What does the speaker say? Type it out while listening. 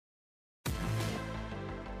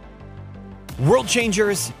World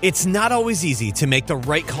changers, it's not always easy to make the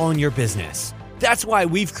right call in your business. That's why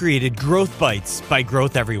we've created Growth Bites by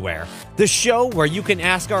Growth Everywhere, the show where you can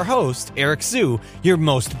ask our host, Eric Siu, your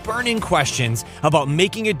most burning questions about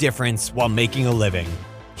making a difference while making a living.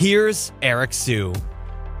 Here's Eric Siu.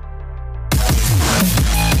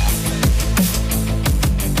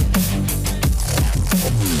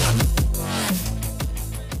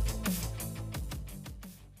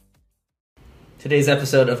 Today's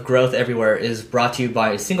episode of Growth Everywhere is brought to you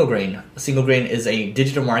by Single Grain. Single Grain is a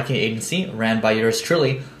digital marketing agency ran by yours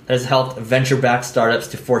truly that has helped venture-backed startups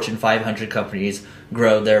to Fortune 500 companies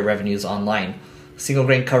grow their revenues online. Single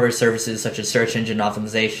Grain covers services such as search engine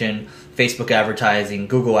optimization, Facebook advertising,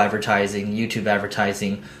 Google advertising, YouTube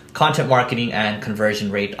advertising, content marketing, and conversion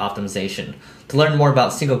rate optimization. To learn more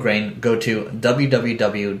about Single Grain, go to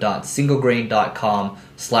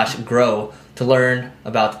www.singlegrain.com/grow to learn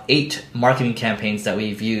about 8 marketing campaigns that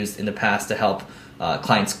we've used in the past to help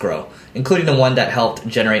clients grow, including the one that helped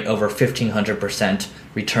generate over 1,500%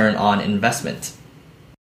 return on investment.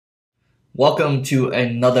 Welcome to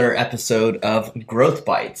another episode of Growth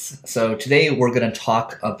Bites. So today we're going to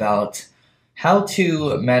talk about how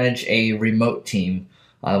to manage a remote team.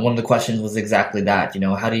 One of the questions was exactly that.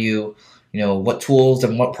 How do you, what tools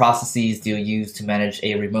and what processes do you use to manage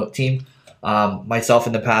a remote team? Myself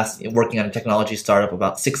in the past, working on a technology startup,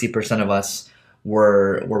 about 60% of us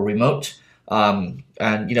were remote. And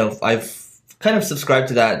I've kind of subscribed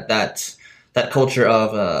to that culture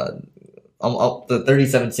of the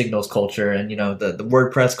 37 Signals culture and, the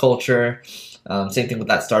WordPress culture. Same thing with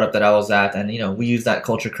that startup that I was at. And, we use that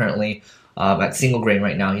culture currently at Single Grain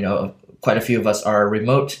right now. Quite a few of us are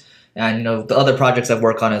remote. And, the other projects I've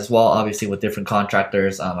worked on as well, obviously with different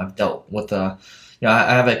contractors, I've dealt with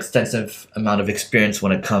I have an extensive amount of experience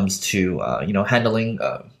when it comes to, handling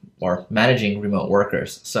or managing remote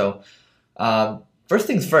workers. So first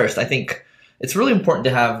things first, I think it's really important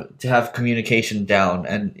to have communication down.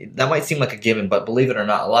 And that might seem like a given, but believe it or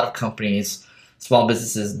not, a lot of companies, small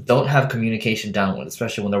businesses don't have communication down,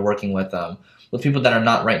 especially when they're working with people that are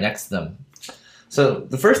not right next to them. So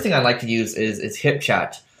the first thing I like to use is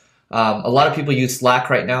HipChat. A lot of people use Slack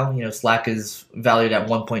right now. Slack is valued at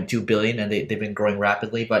 1.2 billion, and they've been growing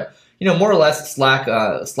rapidly. But more or less, Slack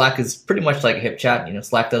is pretty much like HipChat.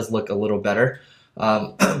 Slack does look a little better.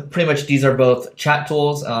 Pretty much, these are both chat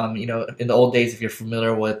tools. In the old days, if you're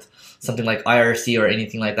familiar with something like IRC or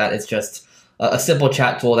anything like that, it's just a simple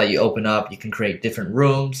chat tool that you open up. You can create different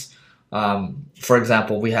rooms. For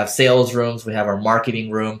example, we have sales rooms. We have our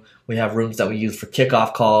marketing room. We have rooms that we use for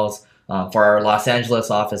kickoff calls. For our Los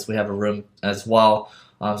Angeles office, we have a room as well.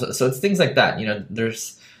 So it's things like that.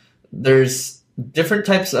 There's different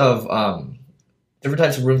types of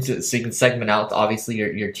rooms so you can segment out obviously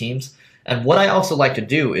your teams. And what I also like to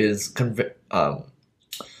do is combine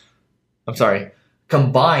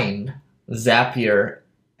Zapier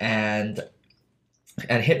and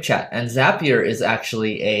HipChat. And Zapier is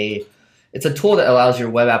actually it's a tool that allows your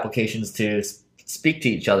web applications to speak to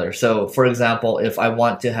each other. So, for example, if I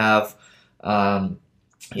want to have,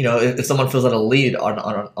 if someone fills out a lead on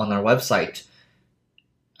our website,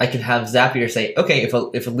 I can have Zapier say, okay,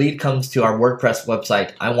 if a lead comes to our WordPress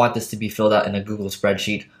website, I want this to be filled out in a Google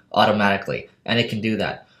spreadsheet automatically, and it can do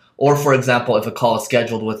that. Or, for example, if a call is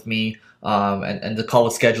scheduled with me, and the call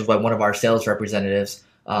was scheduled by one of our sales representatives,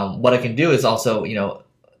 what I can do is also,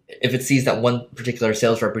 if it sees that one particular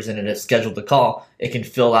sales representative scheduled the call, it can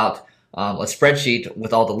fill out a spreadsheet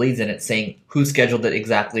with all the leads in it saying who scheduled it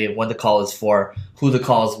exactly, when the call is for, who the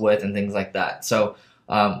call is with, and things like that. So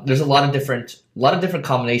there's a lot of different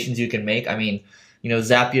combinations you can make. I mean,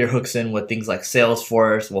 Zapier hooks in with things like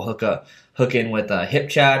Salesforce. We'll hook in with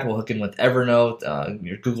HipChat. We'll hook in with Evernote,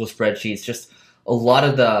 your Google spreadsheets. Just a lot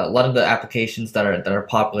of the applications that are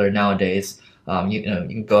popular nowadays. You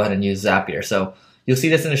can go ahead and use Zapier. So you'll see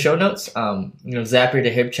this in the show notes. Zapier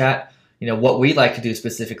to HipChat. What we like to do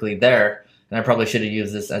specifically there, and I probably should have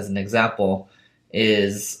used this as an example,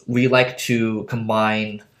 is we like to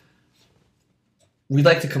combine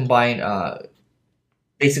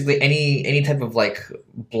basically any type of like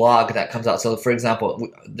blog that comes out. So, for example,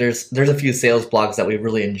 there's a few sales blogs that we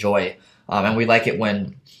really enjoy, and we like it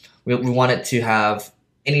when we want it to have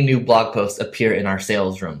any new blog posts appear in our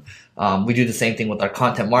sales room. We do the same thing with our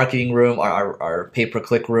content marketing room, our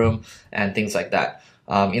pay-per-click room, and things like that.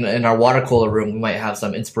 In our water cooler room, we might have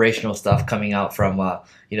some inspirational stuff coming out from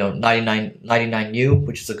 99U,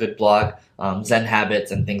 which is a good blog, Zen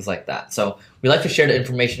Habits, and things like that. So we like to share the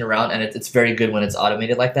information around, and it's very good when it's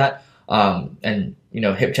automated like that. And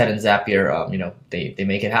HipChat and Zapier, they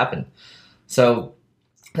make it happen. So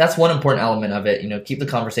that's one important element of it. Keep the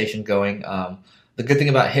conversation going. The good thing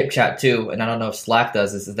about HipChat too, and I don't know if Slack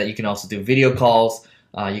does this, is that you can also do video calls.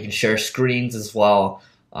 You can share screens as well,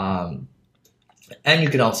 and you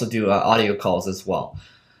can also do audio calls as well.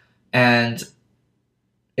 And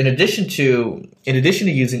in addition to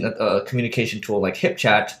using a communication tool like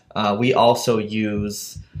HipChat, we also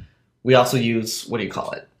use what do you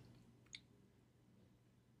call it?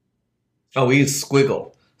 Oh, we use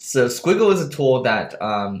Squiggle. So Squiggle is a tool that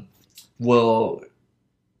will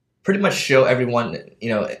pretty much show everyone,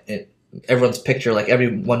 everyone's picture like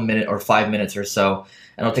every 1 minute or 5 minutes or so,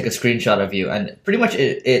 and it'll take a screenshot of you. And pretty much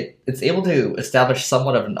it's able to establish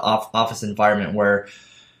somewhat of an office environment where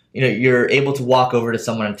you're able to walk over to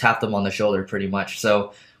someone and tap them on the shoulder pretty much.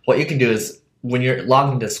 So what you can do is when you're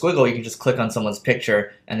logged into Squiggle, you can just click on someone's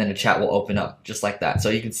picture and then a chat will open up just like that. So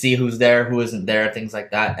you can see who's there, who isn't there, things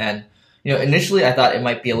like that. And initially I thought it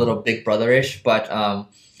might be a little Big Brother-ish, but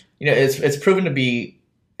it's proven to be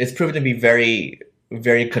very,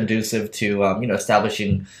 very conducive to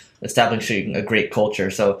establishing a great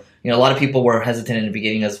culture. So a lot of people were hesitant in the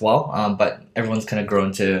beginning as well, but everyone's kind of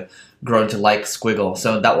grown to like Squiggle.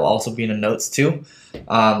 So that will also be in the notes too.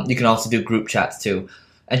 You can also do group chats too.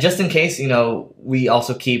 And just in case, we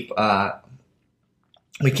also keep Skype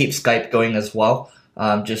going as well.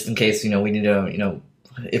 Just in case, we need to,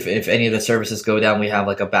 if any of the services go down, we have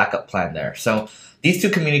like a backup plan there. So these two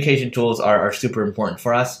communication tools are super important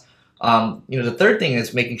for us. The third thing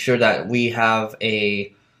is making sure that we have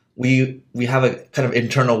a kind of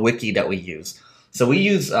internal wiki that we use. So we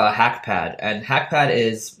use Hackpad, and Hackpad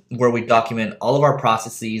is where we document all of our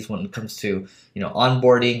processes when it comes to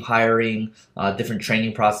onboarding, hiring, different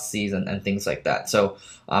training processes, and things like that. So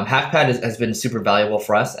Hackpad has been super valuable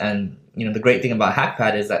for us, and the great thing about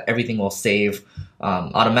Hackpad is that everything will save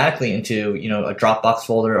automatically into a Dropbox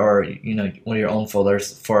folder or one of your own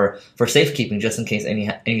folders for safekeeping, just in case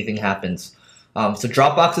anything happens. So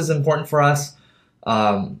Dropbox is important for us,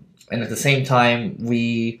 and at the same time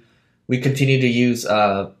we continue to use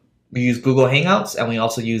we use Google Hangouts, and we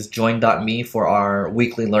also use Join.me for our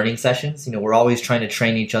weekly learning sessions. We're always trying to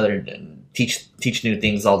train each other and teach new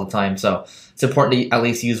things all the time. So it's important to at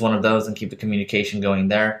least use one of those and keep the communication going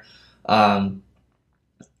there.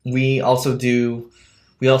 We also use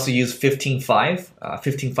 15Five.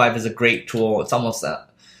 15Five is a great tool. It's almost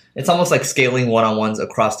like scaling one-on-ones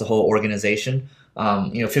across the whole organization.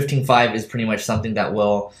 15Five is pretty much something that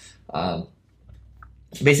will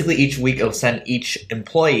basically each week it'll send each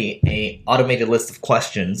employee a automated list of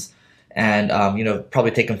questions, and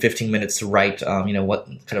probably take them 15 minutes to write what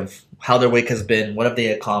kind of how their week has been, what have they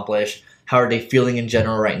accomplished, how are they feeling in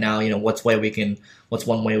general right now, what's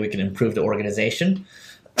one way we can improve the organization.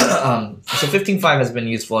 So 15Five has been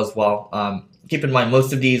useful as well. Keep in mind,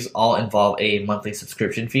 most of these all involve a monthly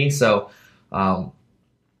subscription fee, so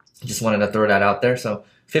just wanted to throw that out there. So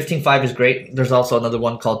 15Five is great. There's also another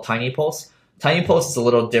one called TinyPulse. TinyPulse is a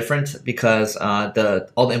little different because all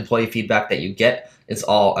the employee feedback that you get is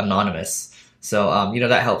all anonymous. So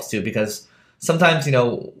that helps too, because sometimes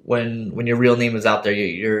when your real name is out there,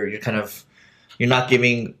 you're not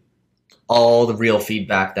giving all the real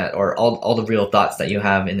feedback or all the real thoughts that you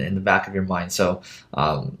have in the back of your mind. So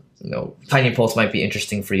TinyPulse might be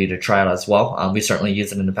interesting for you to try out as well. We certainly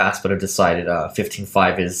used it in the past, but have decided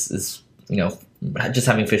 15Five is just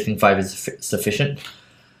having 15Five is sufficient.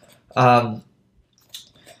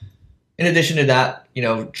 In addition to that,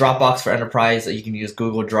 Dropbox for enterprise, you can use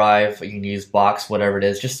Google Drive, you can use Box, whatever it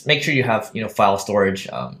is. Just make sure you have, file storage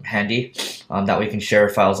handy. That way you can share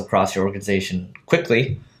files across your organization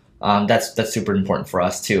quickly. That's super important for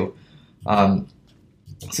us too.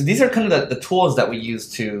 So these are kind of the tools that we use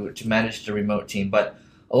to manage the remote team. But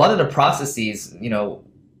a lot of the processes,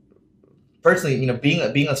 personally,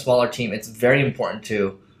 being a smaller team, it's very important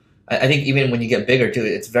to, I think even when you get bigger too,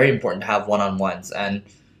 it's very important to have one-on-ones. And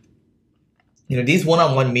these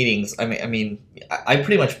one-on-one meetings, I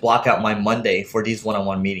pretty much block out my Monday for these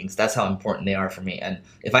one-on-one meetings. That's how important they are for me. And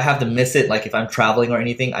if I have to miss it, like if I'm traveling or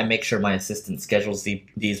anything, I make sure my assistant schedules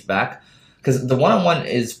these back. Because the one-on-one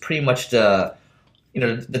is pretty much the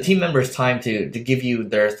team members' time to give you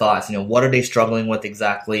their thoughts. What are they struggling with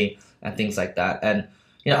exactly, and things like that. And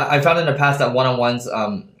I found in the past that one-on-ones,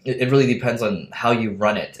 it really depends on how you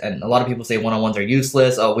run it. And a lot of people say one-on-ones are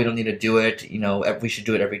useless. Oh, we don't need to do it. We should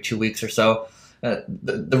do it every 2 weeks or so.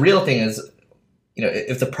 The real thing is,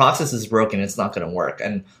 if the process is broken, it's not going to work.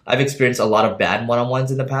 And I've experienced a lot of bad one-on-ones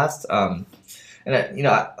in the past. And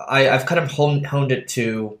I've kind of honed it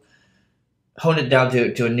down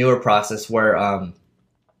to a newer process where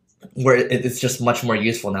it's just much more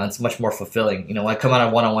useful now. It's much more fulfilling. I come out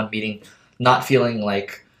of a one-on-one meeting not feeling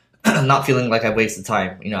like not feeling like I wasted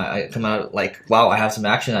time. You know, I come out like, wow, I have some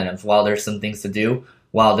action items. Wow, there's some things to do.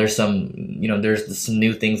 Wow, there's some, you know, there's some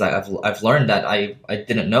new things I've learned that I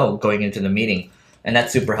didn't know going into the meeting, and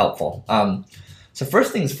that's super helpful. So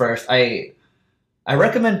first things first, I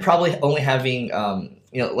recommend probably only having,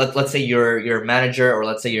 you know, let's say you're a manager, or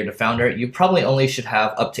let's say you're the founder, you probably only should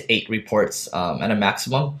have up to 8 reports at a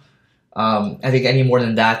maximum. I think any more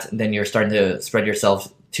than that, then you're starting to spread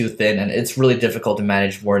yourself too thin, and it's really difficult to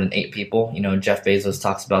manage more than 8 people. You know, Jeff Bezos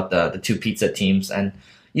talks about the 2 pizza teams, and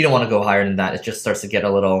you don't want to go higher than that. It just starts to get a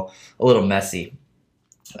little messy.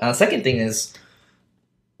 Second thing is,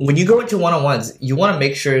 when you go into one-on-ones, you want to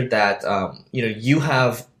make sure that you know, you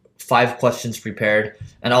have 5 questions prepared,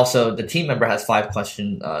 and also the team member has 5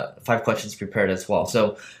 questions prepared as well.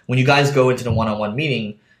 So when you guys go into the one-on-one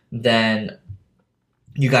meeting, then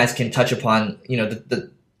you guys can touch upon, you know, the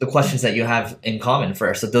questions that you have in common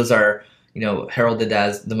first. So those are, you know, heralded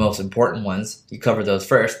as the most important ones. You cover those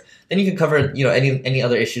first. Then you can cover, you know, any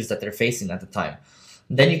other issues that they're facing at the time.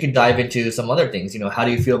 Then you can dive into some other things. You know, how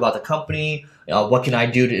do you feel about the company? What can I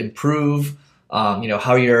do to improve? You know,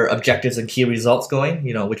 how are your objectives and key results going?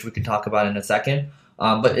 You know, which we can talk about in a second.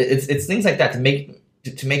 But it's things like that to make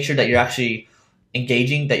sure that you're actually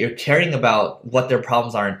engaging, that you're caring about what their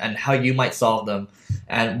problems are and how you might solve them.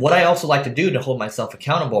 And what I also like to do to hold myself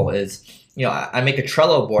accountable is, you know, I make a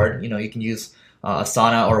Trello board. You know, you can use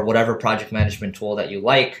Asana or whatever project management tool that you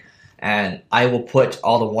like, and I will put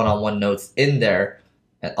all the one-on-one notes in there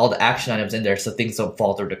and all the action items in there so things don't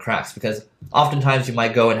fall through the cracks. Because oftentimes you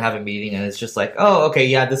might go and have a meeting and it's just like, oh, okay,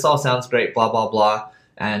 yeah, this all sounds great, blah, blah, blah,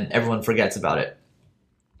 and everyone forgets about it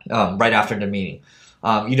right after the meeting.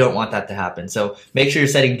 You don't want that to happen. So make sure you're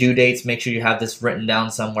setting due dates. Make sure you have this written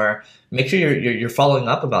down somewhere. Make sure you're following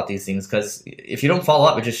up about these things, because if you don't follow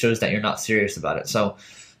up, it just shows that you're not serious about it. So,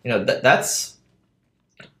 you know, that's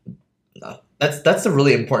the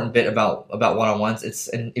really important bit about one-on-ones.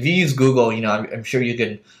 And if you use Google, you know, I'm sure you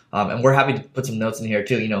can, and we're happy to put some notes in here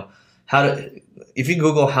too. You know, if you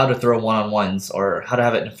Google how to throw one-on-ones or how to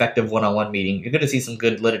have an effective one-on-one meeting, you're going to see some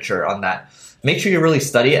good literature on that. Make sure you really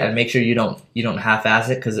study it, and make sure you don't half-ass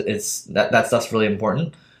it, because that stuff's really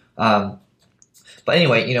important. But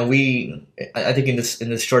anyway, you know, I think in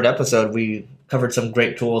this short episode we covered some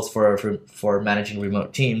great tools for managing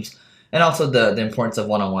remote teams, and also the importance of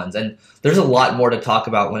one-on-ones. And there's a lot more to talk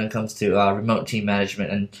about when it comes to remote team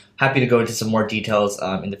management, and happy to go into some more details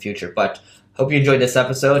in the future. But hope you enjoyed this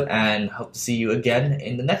episode, and hope to see you again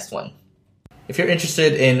in the next one. If you're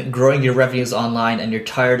interested in growing your revenues online and you're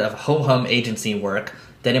tired of ho-hum agency work,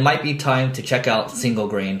 then it might be time to check out Single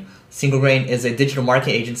Grain. Single Grain is a digital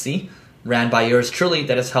marketing agency ran by yours truly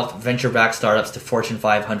that has helped venture-backed startups to Fortune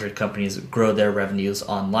 500 companies grow their revenues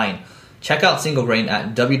online. Check out Single Grain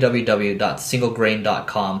at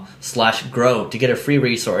www.singlegrain.com/grow to get a free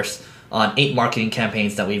resource on 8 marketing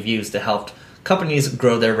campaigns that we've used to help companies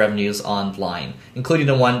grow their revenues online, including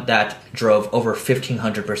the one that drove over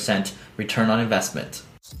 1,500% return on investment.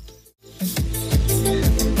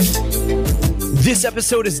 This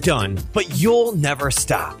episode is done, but you'll never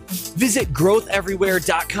stop. Visit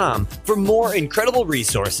growtheverywhere.com for more incredible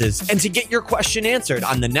resources and to get your question answered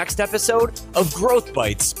on the next episode of Growth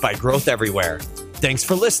Bites by Growth Everywhere. Thanks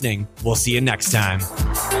for listening. We'll see you next time.